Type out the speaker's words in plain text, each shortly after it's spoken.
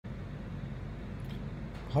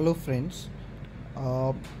Hello friends,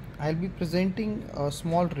 uh, I'll be presenting a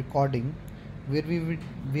small recording where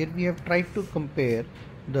we have tried to compare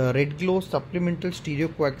the red glow supplemental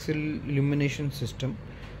stereocoaxial illumination system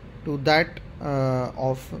to that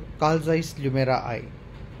of Carl Zeiss Lumera I.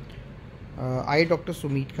 I, Dr.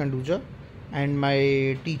 Sumeet Khanduja, and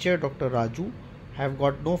my teacher, Dr. Raju, have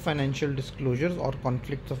got no financial disclosures or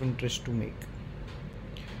conflicts of interest to make.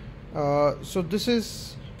 So this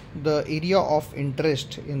is the area of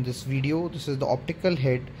interest in this video. This is the optical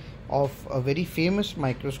head of a very famous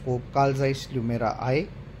microscope, Carl Zeiss Lumera I,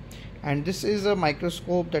 and this is a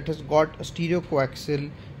microscope that has got a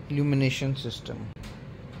stereocoaxial illumination system.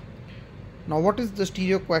 Now, what is the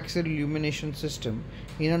stereocoaxial illumination system?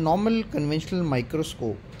 In a normal conventional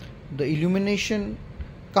microscope, the illumination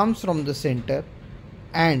comes from the center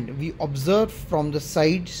and we observe from the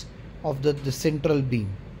sides of the central beam.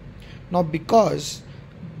 Now, because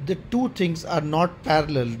the two things are not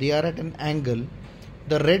parallel, they are at an angle,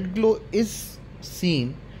 the red glow is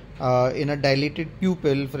seen in a dilated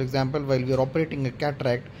pupil, for example, while we are operating a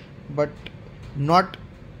cataract, but not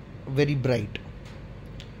very bright.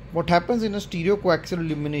 What happens in a stereocoaxial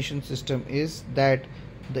illumination system is that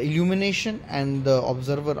the illumination and the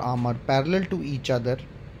observer arm are parallel to each other.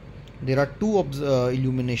 There are two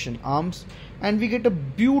illumination arms, and we get a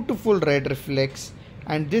beautiful red reflex,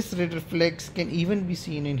 and this red reflex can even be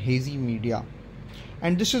seen in hazy media.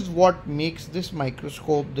 And this is what makes this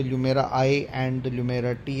microscope, the Lumera I and the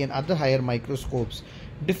Lumera T and other higher microscopes,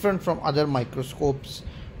 different from other microscopes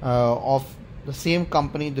of the same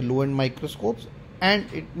company, the low-end microscopes,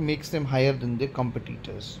 and it makes them higher than their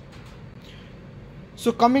competitors.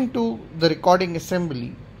 So coming to the recording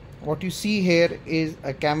assembly, what you see here is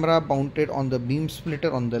a camera mounted on the beam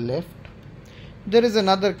splitter on the left. There is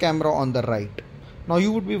another camera on the right. Now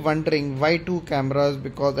you would be wondering why two cameras,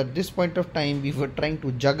 because at this point of time we were trying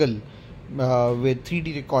to juggle with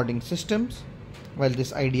 3D recording systems while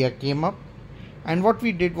this idea came up, and what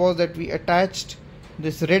we did was that we attached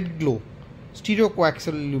this red glow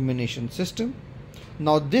stereocoaxial illumination system.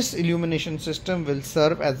 Now this illumination system will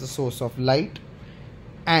serve as the source of light,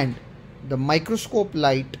 and the microscope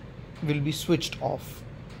light will be switched off,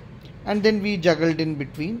 and then we juggled in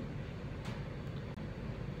between.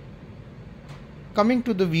 Coming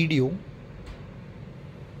to the video,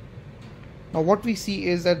 now what we see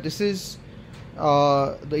is that this is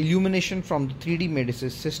the illumination from the 3D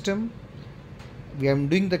Medisys system. We are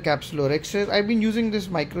doing the capsulorhexis. I've been using this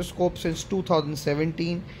microscope since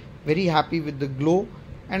 2017, very happy with the glow,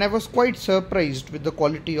 and I was quite surprised with the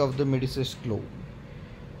quality of the Medisys glow.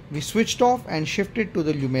 We switched off and shifted to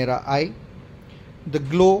the Lumera I. The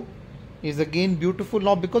glow is again beautiful.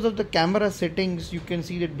 Now because of the camera settings, you can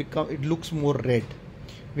see that it looks more red.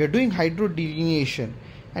 We are doing hydrodelineation,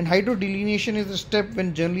 and hydrodelineation is the step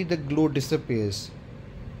when generally the glow disappears,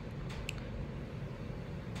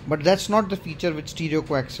 but that's not the feature with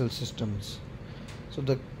stereocoaxial systems. So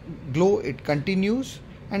the glow, it continues,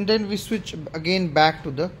 and then we switch again back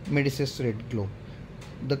to the Medisys red glow.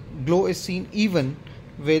 The glow is seen even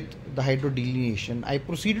with the hydrodelineation. I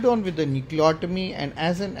proceeded on with the nucleotomy, and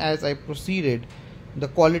as I proceeded, the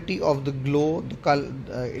quality of the glow,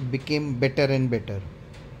 it became better and better.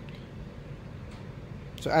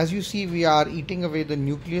 So as you see, we are eating away the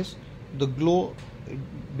nucleus, the glow, it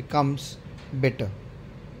becomes better.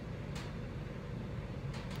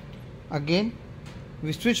 Again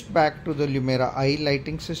we switched back to the Lumera I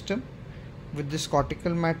lighting system with this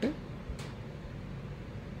cortical matter.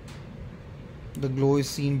 The glow is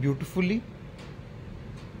seen beautifully,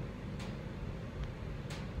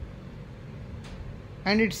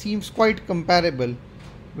 and it seems quite comparable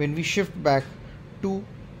when we shift back to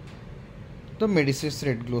the Medisys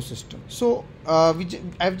red glow system. So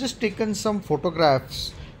I've just taken some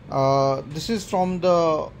photographs. This is from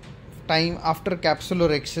the time after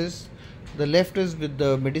capsulorhexis. The left is with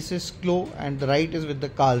the Medisys glow and the right is with the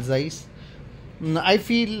Carl Zeiss. I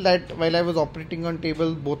feel that while I was operating on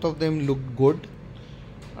table, both of them looked good.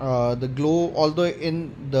 The glow, although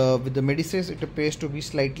with the Medisys it appears to be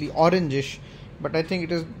slightly orangish, but I think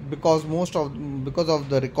it is because of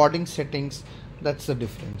the recording settings, that's the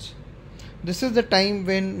difference. This is the time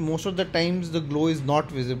when most of the times the glow is not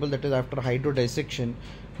visible, that is after hydrodissection,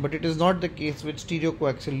 but it is not the case with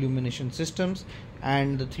stereocoaxial illumination systems,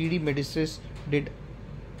 and the 3D Medisys did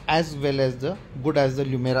as well as the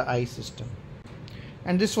Lumera I system.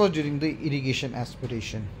 And this was during the irrigation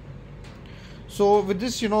aspiration. So with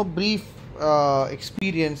this brief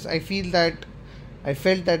experience, I felt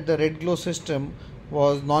that the red glow system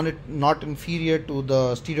was not inferior to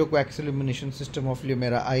the stereocoaxial illumination system of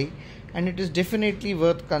Lumera I, and it is definitely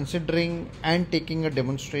worth considering and taking a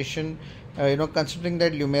demonstration. Considering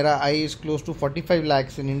that Lumera I is close to 45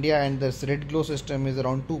 lakhs in India, and this red glow system is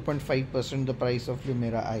around 2.5% the price of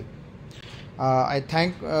Lumera I. I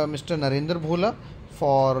thank Mr. Narendra Bhola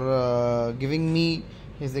for giving me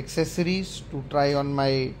his accessories to try on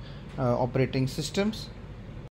my operating systems.